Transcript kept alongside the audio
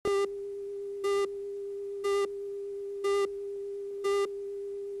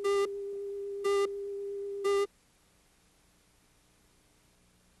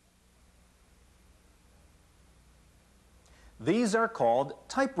These are called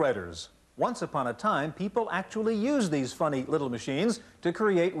typewriters. Once upon a time, people actually used these funny little machines to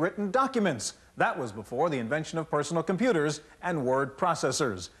create written documents. That was before the invention of personal computers and word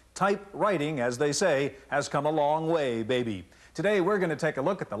processors. Typewriting, as they say, has come a long way, baby. Today, we're going to take a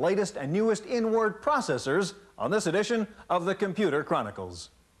look at the latest and newest in word processors on this edition of the Computer Chronicles.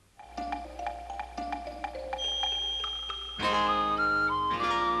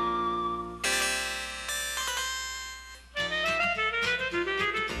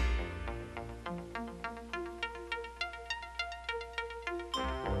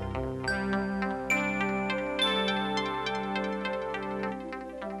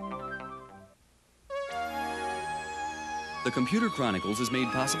 The Computer Chronicles is made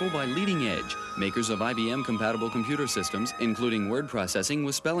possible by Leading Edge, makers of IBM-compatible computer systems, including word processing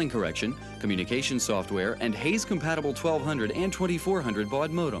with spelling correction, communication software, and Hayes-compatible 1200 and 2400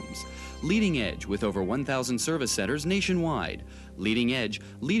 baud modems. Leading Edge, with over 1,000 service centers nationwide. Leading Edge,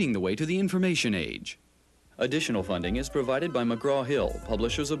 leading the way to the information age. Additional funding is provided by McGraw-Hill,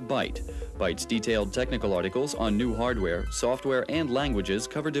 publishers of Byte. Byte's detailed technical articles on new hardware, software, and languages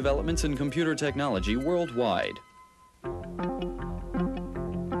cover developments in computer technology worldwide.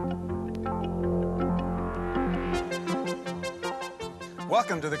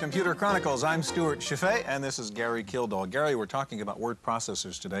 Welcome to the Computer Chronicles. I'm Stuart Chaffee, and this is Gary Kildall. Gary, we're talking about word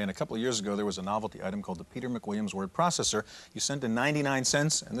processors today, and a couple of years ago there was a novelty item called the Peter McWilliams word processor. You sent in 99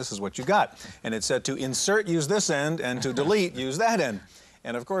 cents, and this is what you got. And it said to insert, use this end, and to delete, use that end.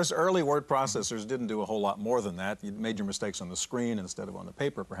 And of course, early word processors didn't do a whole lot more than that. You made your mistakes on the screen instead of on the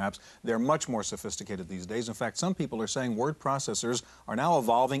paper, perhaps. They're much more sophisticated these days. In fact, some people are saying word processors are now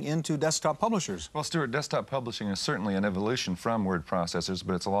evolving into desktop publishers. Well, Stuart, desktop publishing is certainly an evolution from word processors,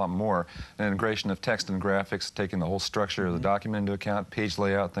 but it's a lot more. An integration of text and graphics, taking the whole structure of the document into account, page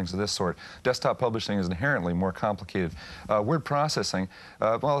layout, things of this sort. Desktop publishing is inherently more complicated. Word processing,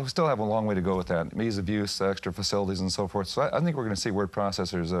 well, we still have a long way to go with that. Ease of use, extra facilities, and so forth. So I think we're going to see word processors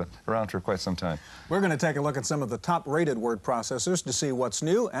around for quite some time. We're going to take a look at some of the top-rated word processors to see what's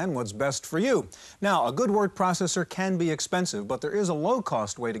new and what's best for you. Now, a good word processor can be expensive, but there is a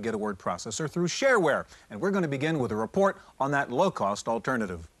low-cost way to get a word processor through shareware, and we're going to begin with a report on that low-cost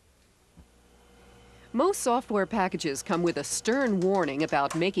alternative. Most software packages come with a stern warning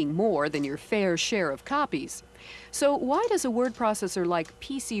about making more than your fair share of copies. So why does a word processor like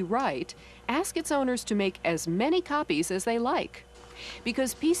PC Write ask its owners to make as many copies as they like?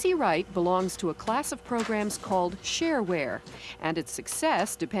 Because PC Write belongs to a class of programs called shareware, and its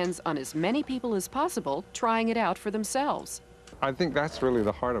success depends on as many people as possible trying it out for themselves. I think that's really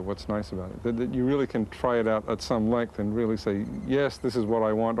the heart of what's nice about it, that you really can try it out at some length and really say, yes, this is what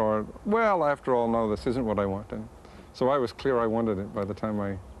I want, or, well, after all, no, this isn't what I want. And so I was clear I wanted it by the time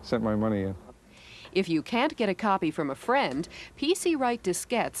I sent my money in. If you can't get a copy from a friend, PC Write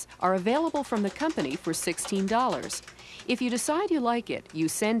diskettes are available from the company for $16. If you decide you like it, you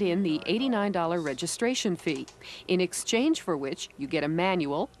send in the $89 registration fee, in exchange for which you get a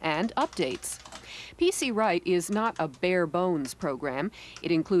manual and updates. PC Write is not a bare-bones program.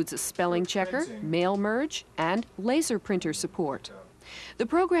 It includes a spelling checker, mail merge, and laser printer support. The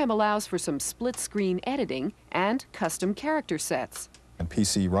program allows for some split-screen editing and custom character sets. And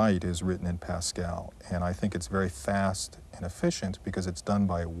PC Write is written in Pascal, and I think it's very fast and efficient because it's done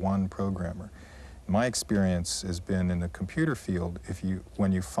by one programmer. My experience has been in the computer field,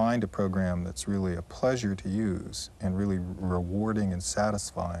 when you find a program that's really a pleasure to use and really rewarding and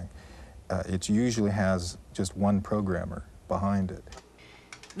satisfying, it usually has just one programmer behind it.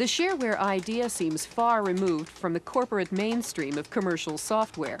 The shareware idea seems far removed from the corporate mainstream of commercial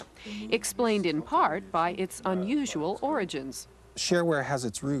software, explained in part by its unusual origins. Shareware has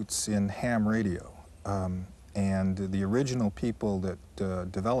its roots in ham radio, and the original people that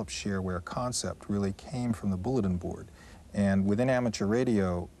developed shareware concept really came from the bulletin board. And within amateur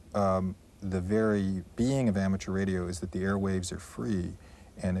radio, the very being of amateur radio is that the airwaves are free,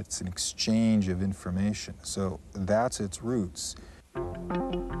 and it's an exchange of information. So that's its roots.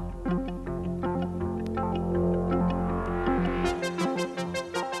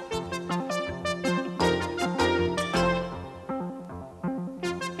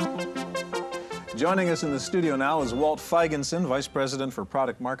 Joining us in the studio now is Walt Feigenson, Vice President for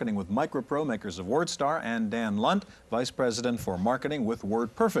Product Marketing with MicroPro, makers of WordStar, and Dan Lunt, Vice President for Marketing with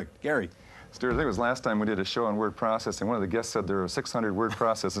WordPerfect. Gary. Stuart, I think it was last time we did a show on word processing. One of the guests said there are 600 word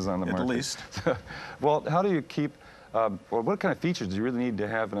processors on the market. At least. Well, how do you keep, well, what kind of features do you really need to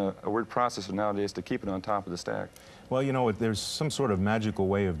have in a word processor nowadays to keep it on top of the stack? Well, you know, there's some sort of magical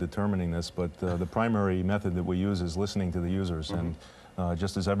way of determining this, but the primary method that we use is listening to the users. And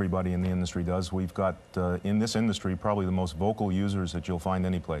just as everybody in the industry does. We've got, in this industry, probably the most vocal users that you'll find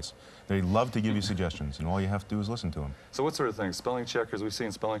any place. They love to give you suggestions, and all you have to do is listen to them. So what sort of things? Spelling checkers, we've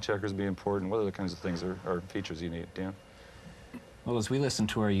seen spelling checkers be important. What other kinds of things or features you need, Dan? Well, as we listen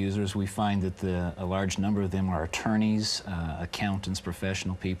to our users, we find that a large number of them are attorneys, accountants,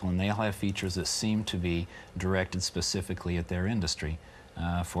 professional people, and they all have features that seem to be directed specifically at their industry.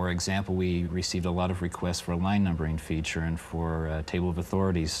 For example, we received a lot of requests for a line numbering feature and for table of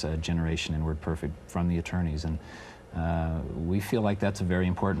authorities generation in WordPerfect from the attorneys. And we feel like that's a very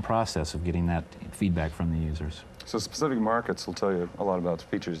important process of getting that feedback from the users. So specific markets will tell you a lot about the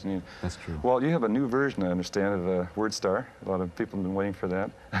features you need. That's true. Well, you have a new version, I understand, of WordStar. A lot of people have been waiting for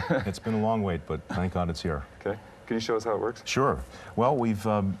that. It's been a long wait, but thank God it's here. Okay. Can you show us how it works? Sure. Well, we've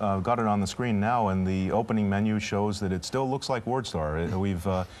got it on the screen now, and the opening menu shows that it still looks like WordStar. We've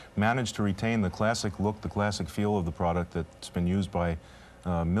managed to retain the classic look, the classic feel of the product that's been used by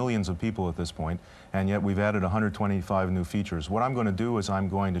millions of people at this point, and yet we've added 125 new features. What I'm going to do is I'm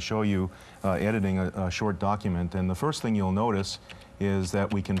going to show you editing a short document, and the first thing you'll notice is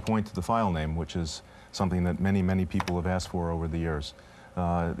that we can point to the file name, which is something that many, many people have asked for over the years.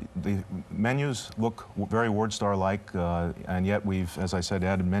 The menus look very WordStar-like, and yet we've, as I said,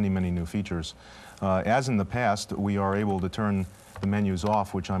 added many, many new features. As in the past, we are able to turn the menus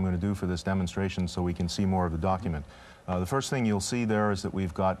off, which I'm going to do for this demonstration so we can see more of the document. The first thing you'll see there is that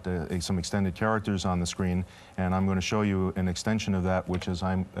we've got some extended characters on the screen, and I'm going to show you an extension of that, which is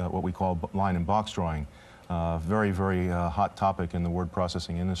what we call line and box drawing. Very, very hot topic in the word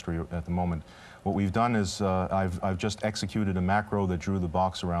processing industry at the moment. What we've done is I've just executed a macro that drew the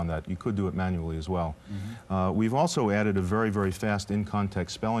box around that. You could do it manually as well. We've also added a very, very fast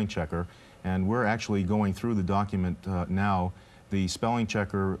in-context spelling checker, and we're actually going through the document now. The spelling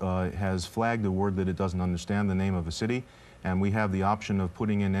checker has flagged a word that it doesn't understand, the name of a city, and we have the option of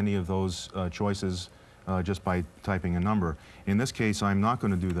putting in any of those choices just by typing a number. In this case, I'm not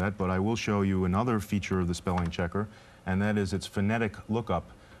going to do that, but I will show you another feature of the spelling checker, and that is its phonetic lookup.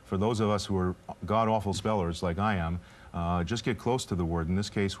 For those of us who are god-awful spellers like I am, just get close to the word. In this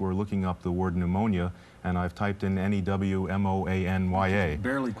case, we're looking up the word pneumonia, and I've typed in N-E-W-M-O-A-N-Y-A.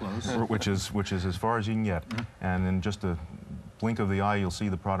 Barely close. which is as far as you can get. And in just a blink of the eye, you'll see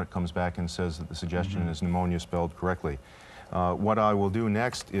the product comes back and says that the suggestion is pneumonia spelled correctly. What I will do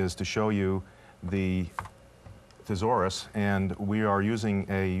next is to show you the thesaurus, and we are using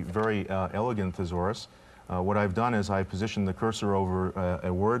a very elegant thesaurus. What I've done is I've positioned the cursor over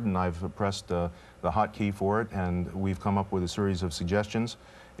a word, and I've pressed the hotkey for it, and we've come up with a series of suggestions.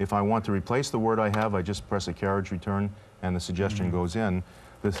 If I want to replace the word I have, I just press a carriage return, and the suggestion goes in.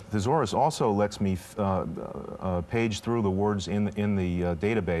 The thesaurus also lets me page through the words in the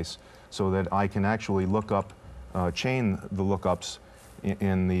database so that I can actually look up, chain the lookups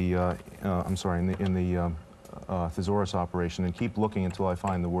in the thesaurus operation and keep looking until I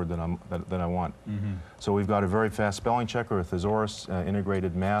find the word that I want. So we've got a very fast spelling checker, a thesaurus,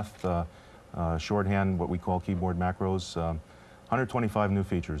 integrated math, shorthand, what we call keyboard macros. 125 new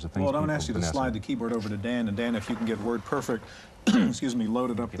features. Well, I'm going to ask you to slide the keyboard over to Dan, and Dan, if you can get WordPerfect, excuse me,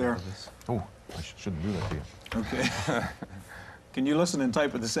 loaded up there. Oh, I shouldn't do that to you. Okay. Can you listen and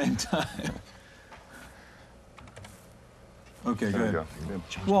type at the same time? Okay, There good. you go.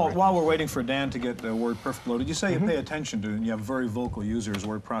 Well, while we're waiting for Dan to get WordPerfect loaded, you say you pay attention to it, and you have very vocal users,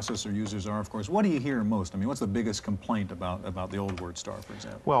 word processor users are, of course. What do you hear most? I mean, what's the biggest complaint about the old WordStar, for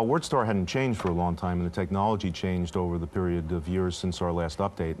example? Well, WordStar hadn't changed for a long time, and the technology changed over the period of years since our last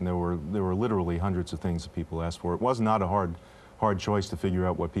update, and there were literally hundreds of things that people asked for. It was not a hard choice to figure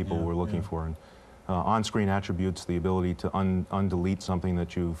out what people were looking for. And, on-screen attributes, the ability to undelete something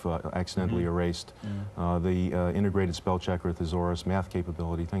that you've accidentally erased, the integrated spell checker, thesaurus, math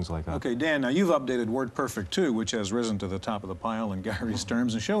capability, things like that. Okay, Dan, now you've updated WordPerfect too, which has risen to the top of the pile in Gary's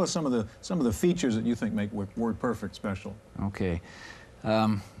terms, and show us some of the features that you think make WordPerfect special. Okay.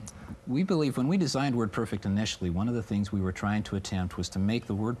 We believe when we designed WordPerfect initially, one of the things we were trying to attempt was to make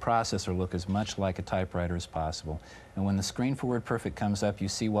the word processor look as much like a typewriter as possible. And when the screen for WordPerfect comes up, you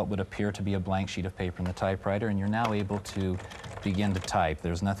see what would appear to be a blank sheet of paper in the typewriter, and you're now able to begin to type.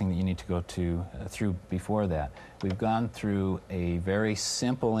 There's nothing that you need to go through before that. We've gone through a very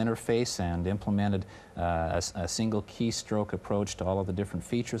simple interface and implemented a single keystroke approach to all of the different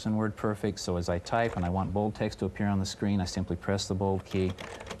features in WordPerfect. So as I type and I want bold text to appear on the screen, I simply press the bold key,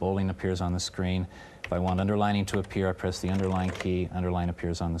 bolding appears on the screen. If I want underlining to appear, I press the underline key, underline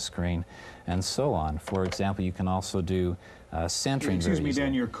appears on the screen, and so on. For example, you can also do centering. Excuse me,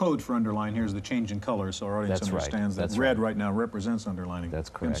 Dan, your code for underline here is the change in color, so our audience understands that red right now represents underlining. That's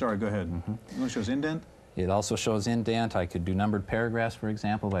correct. I'm sorry, go ahead. You want to show us indent? It also shows indent. I could do numbered paragraphs, for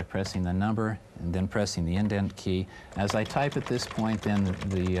example, by pressing the number and then pressing the indent key. As I type at this point, then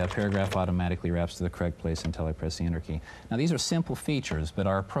the paragraph automatically wraps to the correct place until I press the enter key. Now, these are simple features, but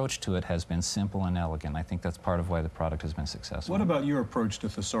our approach to it has been simple and elegant. I think that's part of why the product has been successful. What about your approach to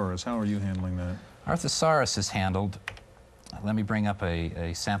thesaurus? How are you handling that? Our thesaurus is handled. Let me bring up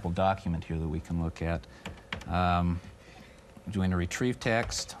a sample document here that we can look at. Doing a retrieve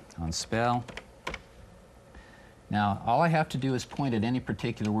text on spell. Now, all I have to do is point at any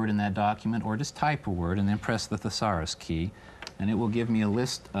particular word in that document or just type a word and then press the thesaurus key, and it will give me a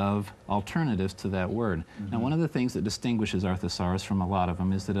list of alternatives to that word. Mm-hmm. Now, one of the things that distinguishes our thesaurus from a lot of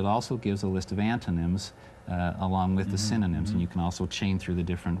them is that it also gives a list of antonyms along with the synonyms, and you can also chain through the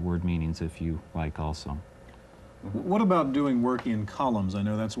different word meanings if you like also. What about doing work in columns? I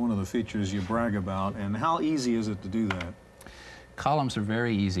know that's one of the features you brag about, and how easy is it to do that? Columns are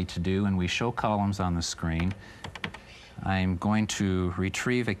very easy to do, and we show columns on the screen. I'm going to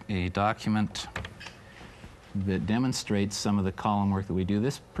retrieve a document that demonstrates some of the column work that we do.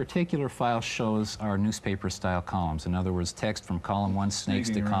 This particular file shows our newspaper-style columns. In other words, text from column 1 snakes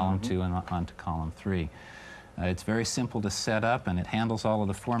to column 2 and onto column 3. It's very simple to set up, and it handles all of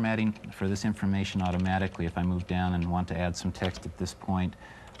the formatting for this information automatically. If I move down and want to add some text at this point,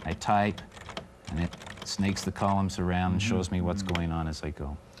 I type, and it snakes the columns around and shows me what's going on as I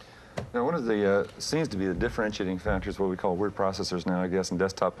go. Now, one of the seems to be the differentiating factors, what we call word processors now, I guess, in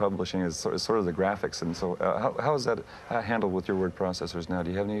desktop publishing is sort of the graphics. And so how is that handled with your word processors now?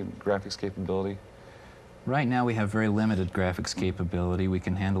 Do you have any graphics capability? Right now we have very limited graphics capability. We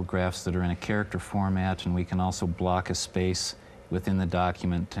can handle graphs that are in a character format, and we can also block a space within the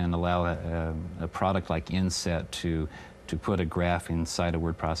document and allow a product like Inset to put a graph inside a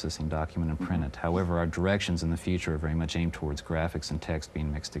word processing document and print it. However, our directions in the future are very much aimed towards graphics and text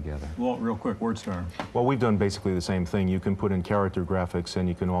being mixed together. Well, real quick, WordStar. Well, we've done basically the same thing. You can put in character graphics, and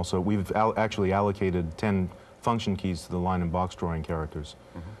you can also, we've actually allocated 10 function keys to the line and box drawing characters.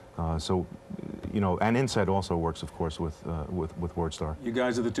 So, you know, and Inset also works, of course, with WordStar. You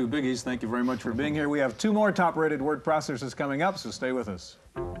guys are the two biggies. Thank you very much for being here. We have 2 more top-rated word processors coming up, so stay with us.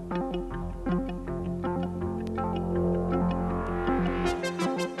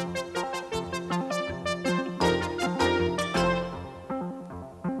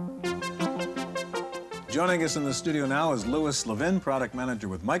 Joining us in the studio now is Louis Levin, Product Manager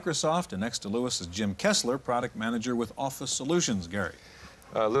with Microsoft, and next to Louis is Jim Kessler, Product Manager with Office Solutions. Gary.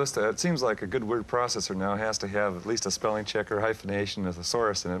 Louis, it seems like a good word processor now has to have at least a spelling checker, hyphenation, a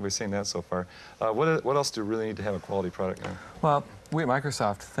thesaurus in it. We've seen that so far. What else do you really need to have a quality product now? Well, we at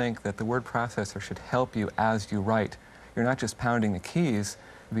Microsoft think that the word processor should help you as you write. You're not just pounding the keys.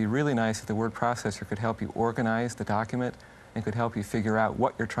 It'd be really nice if the word processor could help you organize the document and could help you figure out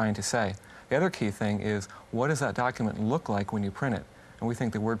what you're trying to say. The other key thing is, what does that document look like when you print it? And we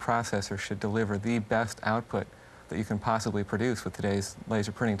think the word processor should deliver the best output that you can possibly produce with today's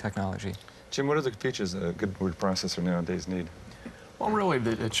laser printing technology. Jim, what are the features a good word processor nowadays need? Well, really,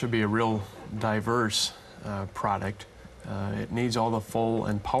 it should be a real diverse product. It needs all the full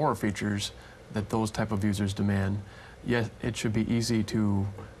and power features that those type of users demand. Yet it should be easy to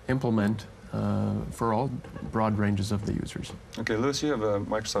implement for all broad ranges of the users. Okay, Louis, you have a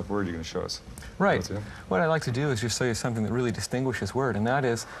Microsoft Word you're going to show us. Right. What I'd like to do is just show you something that really distinguishes Word, and that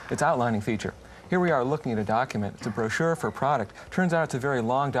is its outlining feature. Here we are looking at a document. It's a brochure for a product. Turns out it's a very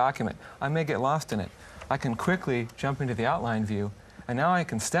long document. I may get lost in it. I can quickly jump into the outline view, and now I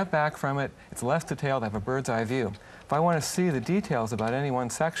can step back from it. It's less detailed. I have a bird's eye view. If I want to see the details about any one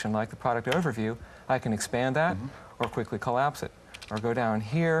section, like the product overview, I can expand that or quickly collapse it. Or go down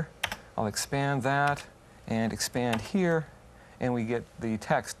here, I'll expand that and expand here, and we get the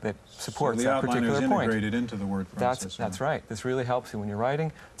text that supports that particular point. So the outliner's integrated into the word processor. That's right. This really helps you when you're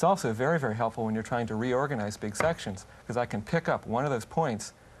writing. It's also very, very helpful when you're trying to reorganize big sections, because I can pick up one of those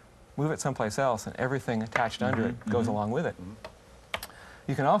points, move it someplace else, and everything attached under it goes along with it.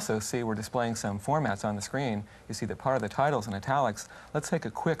 You can also see we're displaying some formats on the screen. You see that part of the title's in italics. Let's take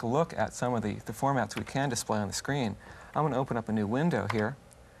a quick look at some of the formats we can display on the screen. I'm going to open up a new window here,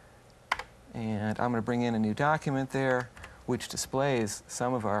 and I'm going to bring in a new document there, which displays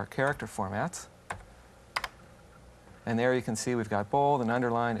some of our character formats. And there you can see we've got bold and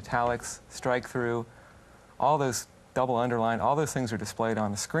underline, italics, strike through, all those double underline, all those things are displayed on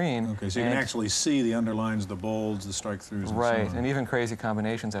the screen. Okay, so you can actually see the underlines, the bolds, the strike throughs, and so on. And even crazy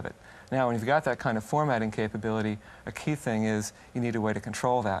combinations of it. Now, when you've got that kind of formatting capability, a key thing is you need a way to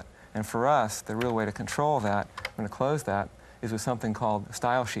control that. And for us, the real way to control that, I'm going to close that, is with something called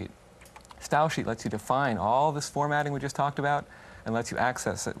Style Sheet. Style Sheet lets you define all this formatting we just talked about, and lets you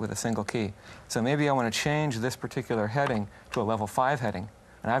access it with a single key. So maybe I want to change this particular heading to a level 5 heading,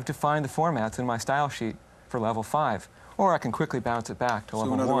 and I've defined the formats in my style sheet for level 5. Or I can quickly bounce it back to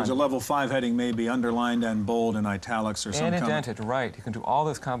level 1. So in other words, a level 5 heading may be underlined and bold and italics or something. And indented, right. You can do all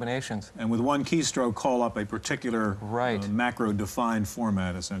those combinations. And with one keystroke, call up a particular macro-defined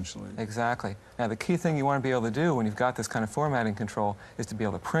format, essentially. Exactly. Now, the key thing you want to be able to do when you've got this kind of formatting control is to be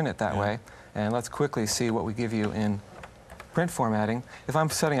able to print it that way. And let's quickly see what we give you in print formatting. If I'm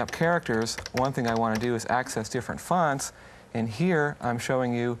setting up characters, one thing I want to do is access different fonts. And here, I'm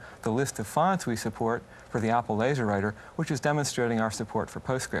showing you the list of fonts we support for the Apple Laser Writer, which is demonstrating our support for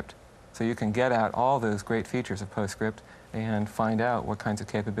PostScript. So you can get out all those great features of PostScript and find out what kinds of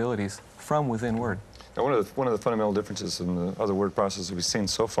capabilities from within Word. Now, one of the fundamental differences in the other word processors we've seen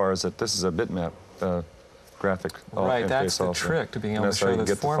so far is that this is a bitmap graphic. Right, that's the trick to being able to show those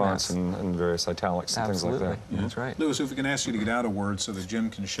formats. The fonts and various italics and things like that. Yeah. That's right. Lewis, if we can ask you to get out of Word so that Jim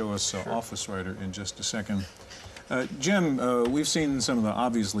can show us Office Writer in just a second. Jim, we've seen some of the,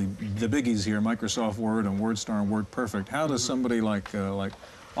 obviously, the biggies here, Microsoft Word and WordStar and WordPerfect. How does somebody like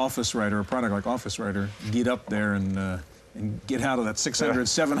Office Writer, a product like Office Writer, get up there and get out of that 600,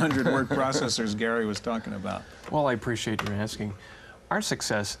 700 word processors Gary was talking about? Well, I appreciate your asking. Our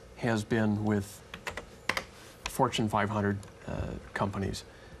success has been with Fortune 500 companies.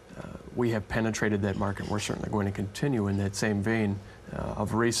 We have penetrated that market. We're certainly going to continue in that same vein.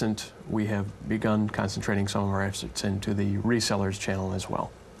 Of recent, we have begun concentrating some of our efforts into the resellers channel as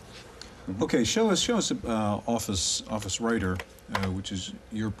well. Okay, show us Office Writer, which is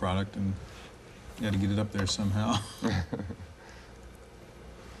your product, and you got to get it up there somehow.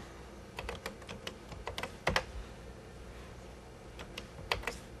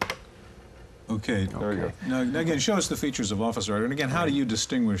 Okay. There we go. Now, again, show us the features of Office Writer. And again, how do you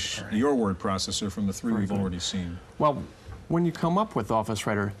distinguish your word processor from the three we've already seen? Well, when you come up with Office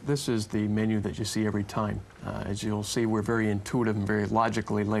Writer, this is the menu that you see every time. As you'll see, we're very intuitive and very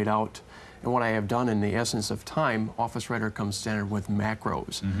logically laid out. And what I have done in the essence of time, Office Writer comes standard with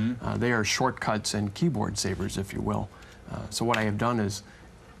macros. They are shortcuts and keyboard savers, if you will. So what I have done is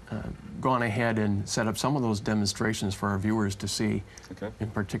gone ahead and set up some of those demonstrations for our viewers to see in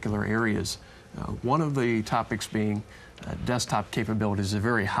particular areas. One of the topics being desktop capabilities is a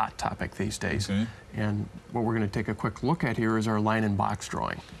very hot topic these days. And what we're going to take a quick look at here is our line and box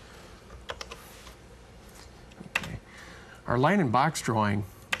drawing. Our line and box drawing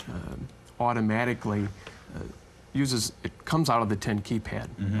automatically comes out of the 10 keypad.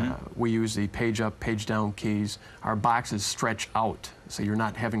 We use the page up, page down keys. Our boxes stretch out, so you're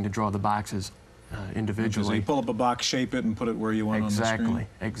not having to draw the boxes individually. So you pull up a box, shape it, and put it where you want on the screen?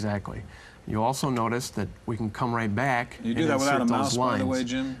 Exactly. You also notice that we can come right back and do that without a mouse, by the way,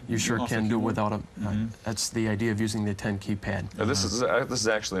 Jim? You sure can do it without a... that's the idea of using the 10 keypad. This is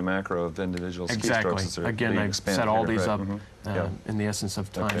actually a macro of individual keystrokes. Again, I've set all these up in the essence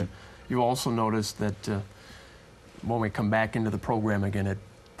of time. You also notice that when we come back into the program again, it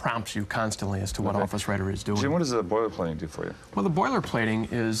prompts you constantly as to what Office Writer is doing. Jim, what does the boilerplating do for you? Well, the boilerplating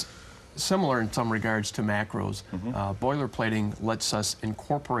is similar in some regards to macros. Boilerplating lets us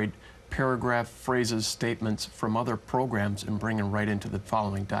incorporate paragraph, phrases, statements from other programs and bring them right into the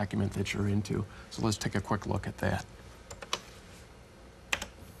following document that you're into. So let's take a quick look at that.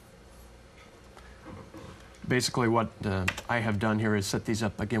 Basically what I have done here is set these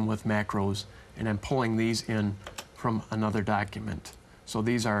up again with macros, and I'm pulling these in from another document. So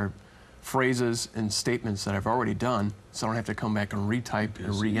these are phrases and statements that I've already done, so I don't have to come back and retype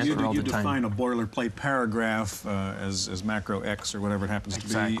and re-enter all the time. You define a boilerplate paragraph as macro X or whatever it happens to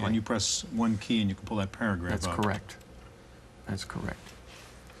be, and you press one key and you can pull that paragraph up. That's correct. That's correct.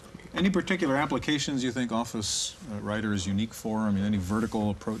 Any particular applications you think Office Writer is unique for? I mean, any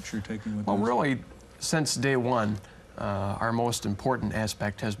vertical approach you're taking with this? Well, really, since day one, our most important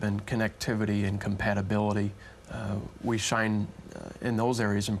aspect has been connectivity and compatibility. We shine in those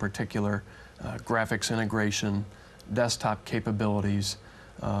areas in particular, graphics integration, desktop capabilities,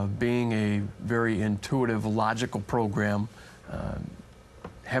 being a very intuitive, logical program,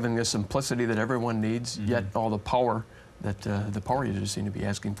 having the simplicity that everyone needs, yet all the power that the power users seem to be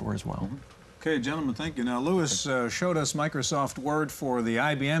asking for as well. Okay, gentlemen, thank you. Now, Lewis showed us Microsoft Word for the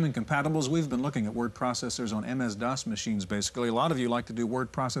IBM incompatibles. We've been looking at word processors on MS-DOS machines, basically. A lot of you like to do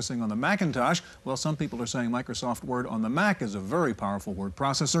word processing on the Macintosh. Well, some people are saying Microsoft Word on the Mac is a very powerful word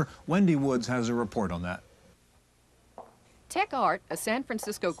processor. Wendy Woods has a report on that. TechArt, a San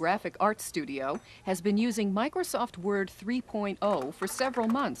Francisco graphic arts studio, has been using Microsoft Word 3.0 for several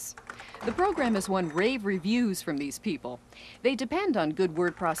months. The program has won rave reviews from these people. They depend on good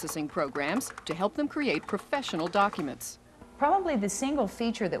word processing programs to help them create professional documents. Probably the single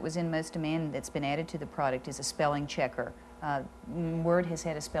feature that was in most demand that's been added to the product is a spelling checker. Word has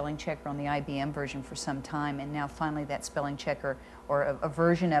had a spelling checker on the IBM version for some time, and now finally that spelling checker, or a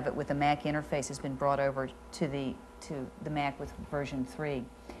version of it with a Mac interface, has been brought over to the Mac with version 3.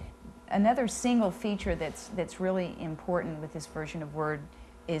 Another single feature that's really important with this version of Word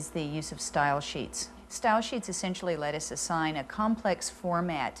is the use of style sheets. Style sheets essentially let us assign a complex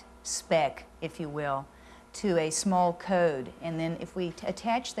format spec, if you will, to a small code, and then if we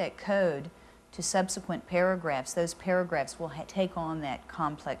attach that code to subsequent paragraphs, those paragraphs will take on that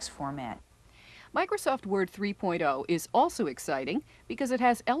complex format. Microsoft Word 3.0 is also exciting because it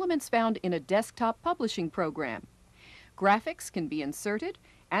has elements found in a desktop publishing program. Graphics can be inserted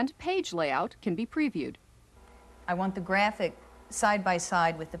and page layout can be previewed. I want the graphic side by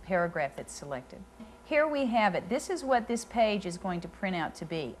side with the paragraph that's selected. Here we have it. This is what this page is going to print out to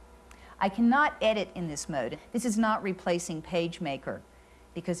be. I cannot edit in this mode. This is not replacing PageMaker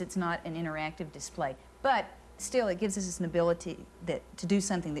because it's not an interactive display. But still, it gives us an ability to do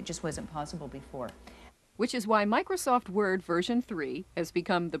something that just wasn't possible before. Which is why Microsoft Word version 3 has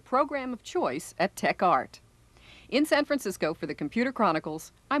become the program of choice at TechArt. In San Francisco for the Computer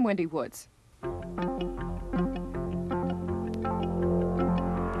Chronicles, I'm Wendy Woods.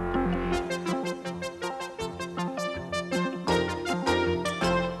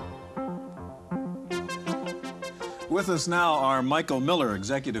 With us now are Michael Miller,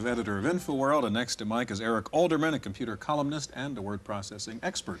 executive editor of InfoWorld, and next to Mike is Eric Alderman, a computer columnist and a word processing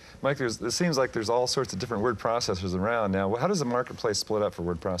expert. Mike, it seems like there's all sorts of different word processors around now. How does the marketplace split up for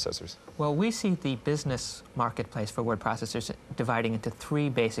word processors? Well, we see the business marketplace for word processors dividing into 3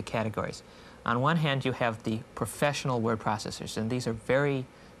 basic categories. On one hand, you have the professional word processors, and these are very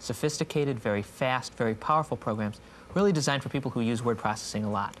sophisticated, very fast, very powerful programs, really designed for people who use word processing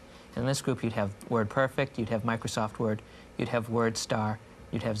a lot. In this group, you'd have WordPerfect, you'd have Microsoft Word, you'd have WordStar,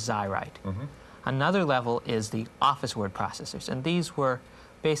 you'd have Xywrite. Another level is the Office word processors, and these were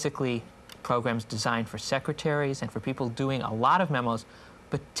basically programs designed for secretaries and for people doing a lot of memos,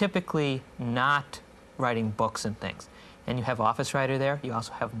 but typically not writing books and things. And you have Office Writer there. You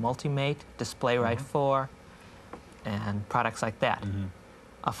also have Multimate, DisplayWrite 4, and products like that.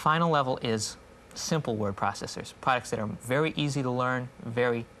 A final level is simple word processors, products that are very easy to learn,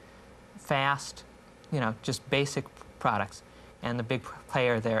 very fast, just basic products. And the big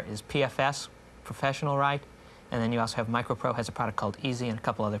player there is PFS, Professional Write, and then you also have MicroPro has a product called Easy and a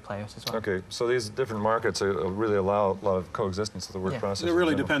couple other players as well. Okay, so these different markets really allow a lot of coexistence of the word processor. It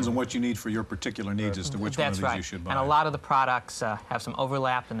really depends on what you need for your particular needs as to which one of these you should buy. And a lot of the products have some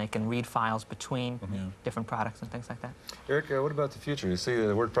overlap, and they can read files between different products and things like that. Eric, what about the future? You see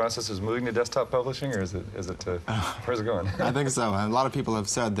the word processors moving to desktop publishing, or where's it going? I think so. A lot of people have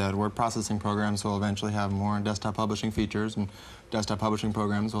said that word processing programs will eventually have more desktop publishing features, and desktop publishing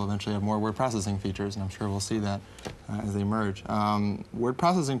programs will eventually have more word processing features, and I'm sure we'll see that as they merge. Word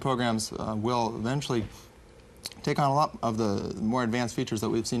processing programs will eventually take on a lot of the more advanced features that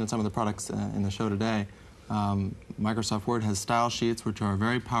we've seen in some of the products in the show today. Microsoft Word has style sheets, which are a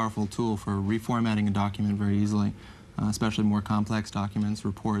very powerful tool for reformatting a document very easily, especially more complex documents,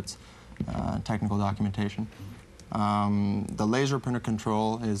 reports, technical documentation. The laser printer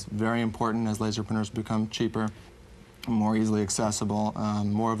control is very important as laser printers become cheaper, more easily accessible,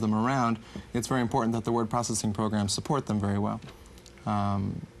 more of them around. It's very important that the word processing programs support them very well.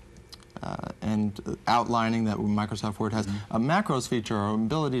 And outlining that Microsoft Word has. A macros feature, or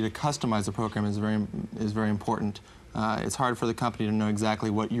ability to customize a program, is very important. It's hard for the company to know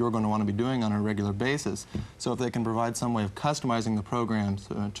exactly what you're going to want to be doing on a regular basis. So if they can provide some way of customizing the programs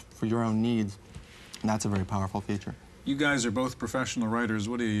for your own needs, that's a very powerful feature. You guys are both professional writers.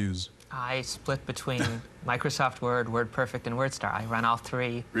 What do you use? I split between Microsoft Word, WordPerfect, and WordStar. I run all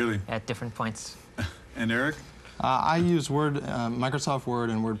 3 at different points. And Eric? I use Microsoft Word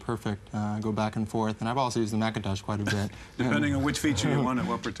and WordPerfect, go back and forth, and I've also used the Macintosh quite a bit. Depending on which feature you want at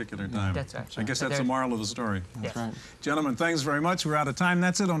what particular time. That's right. I guess that's the moral of the story. That's right. Gentlemen, thanks very much. We're out of time.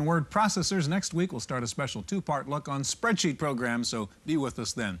 That's it on word processors. Next week, we'll start a special 2-part look on spreadsheet programs, so be with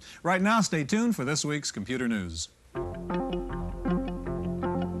us then. Right now, stay tuned for this week's Computer News.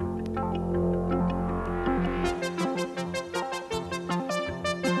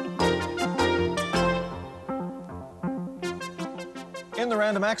 In the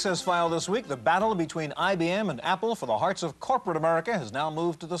Random Access file this week, the battle between IBM and Apple for the hearts of corporate America has now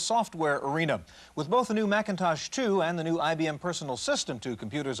moved to the software arena. With both the new Macintosh 2 and the new IBM Personal System 2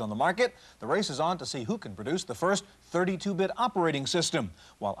 computers on the market, the race is on to see who can produce the first 32-bit operating system.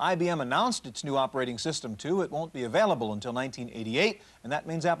 While IBM announced its new operating system 2, it won't be available until 1988, and that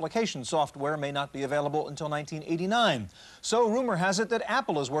means application software may not be available until 1989. So rumor has it that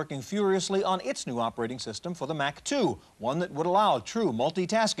Apple is working furiously on its new operating system for the Mac 2, one that would allow true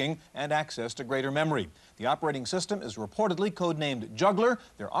multitasking and access to greater memory. The operating system is reportedly codenamed Juggler.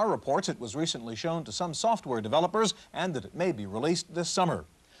 There are reports it was recently shown to some software developers and that it may be released this summer.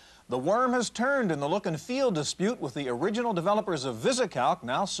 The worm has turned in the look and feel dispute, with the original developers of VisiCalc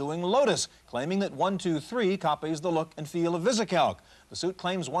now suing Lotus, claiming that 123 copies the look and feel of VisiCalc. The suit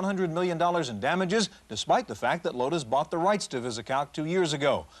claims $100 million in damages, despite the fact that Lotus bought the rights to VisiCalc 2 years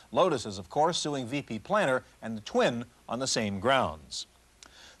ago. Lotus is, of course, suing VP Planner and the Twin on the same grounds.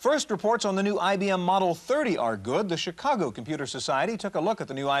 First reports on the new IBM Model 30 are good. The Chicago Computer Society took a look at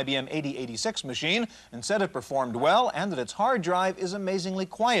the new IBM 8086 machine and said it performed well and that its hard drive is amazingly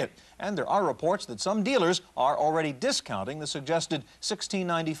quiet. And there are reports that some dealers are already discounting the suggested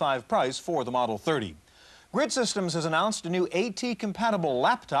 $1695 price for the Model 30. Grid Systems has announced a new AT-compatible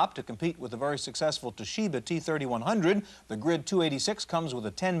laptop to compete with the very successful Toshiba T3100. The Grid 286 comes with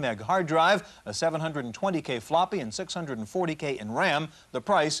a 10 meg hard drive, a 720K floppy, and 640K in RAM. The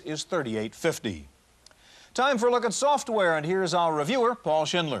price is $3850. Time for a look at software, and here's our reviewer, Paul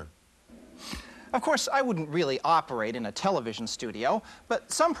Schindler. Of course, I wouldn't really operate in a television studio, but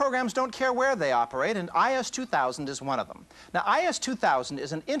some programs don't care where they operate, and IS-2000 is one of them. Now, IS-2000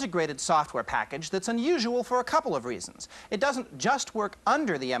 is an integrated software package that's unusual for a couple of reasons. It doesn't just work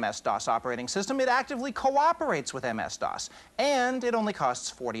under the MS-DOS operating system, it actively cooperates with MS-DOS, and it only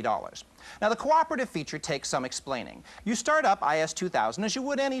costs $40. Now, the cooperative feature takes some explaining. You start up IS-2000 as you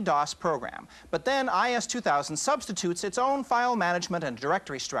would any DOS program, but then IS-2000 substitutes its own file management and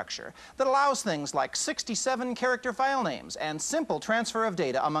directory structure that allows things like 67-character file names and simple transfer of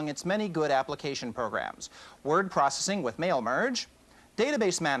data among its many good application programs, word processing with mail merge,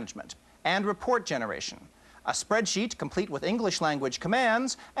 database management, and report generation, a spreadsheet complete with English language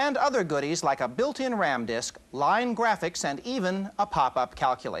commands, and other goodies like a built-in RAM disk, line graphics, and even a pop-up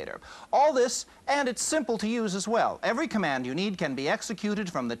calculator. All this, and it's simple to use as well. Every command you need can be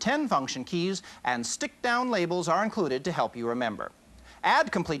executed from the 10 function keys, and stick-down labels are included to help you remember.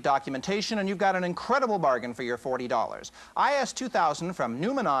 Add complete documentation, and you've got an incredible bargain for your $40. IS-2000 from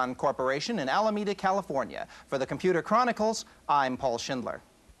Numenon Corporation in Alameda, California. For the Computer Chronicles, I'm Paul Schindler.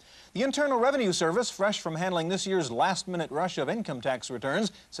 The Internal Revenue Service, fresh from handling this year's last-minute rush of income tax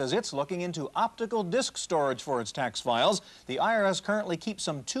returns, says it's looking into optical disk storage for its tax files. The IRS currently keeps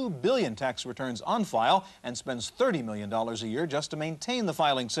some 2 billion tax returns on file and spends $30 million a year just to maintain the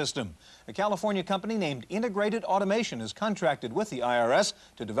filing system. A California company named Integrated Automation is contracted with the IRS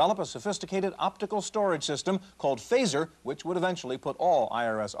to develop a sophisticated optical storage system called Phaser, which would eventually put all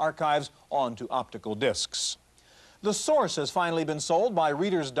IRS archives onto optical disks. The Source has finally been sold by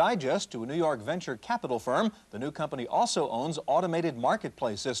Reader's Digest to a New York venture capital firm. The new company also owns Automated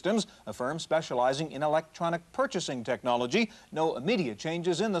Marketplace Systems, a firm specializing in electronic purchasing technology. No immediate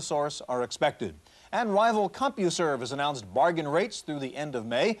changes in The Source are expected. And rival CompuServe has announced bargain rates through the end of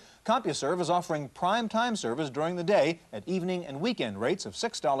May. CompuServe is offering prime time service during the day at evening and weekend rates of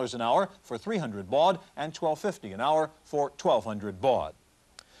 $6 an hour for 300 baud and $12.50 an hour for 1,200 baud.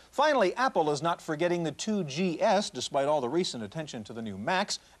 Finally, Apple is not forgetting the 2GS. Despite all the recent attention to the new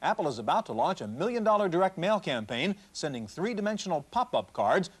Macs, Apple is about to launch a $1 million direct mail campaign, sending three-dimensional pop-up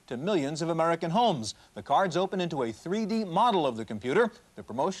cards to millions of American homes. The cards open into a 3D model of the computer. The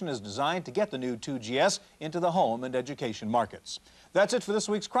promotion is designed to get the new 2GS into the home and education markets. That's it for this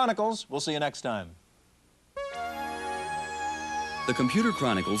week's Chronicles. We'll see you next time. The Computer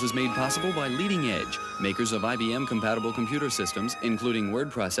Chronicles is made possible by Leading Edge, makers of IBM-compatible computer systems, including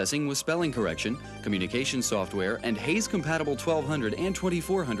word processing with spelling correction, communication software, and Hayes-compatible 1200 and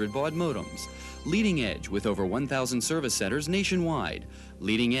 2400 baud modems. Leading Edge, with over 1,000 service centers nationwide.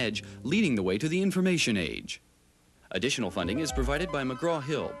 Leading Edge, leading the way to the information age. Additional funding is provided by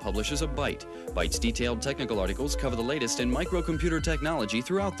McGraw-Hill, publishers of Byte. Byte's detailed technical articles cover the latest in microcomputer technology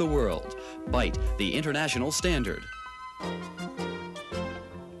throughout the world. Byte, the international standard.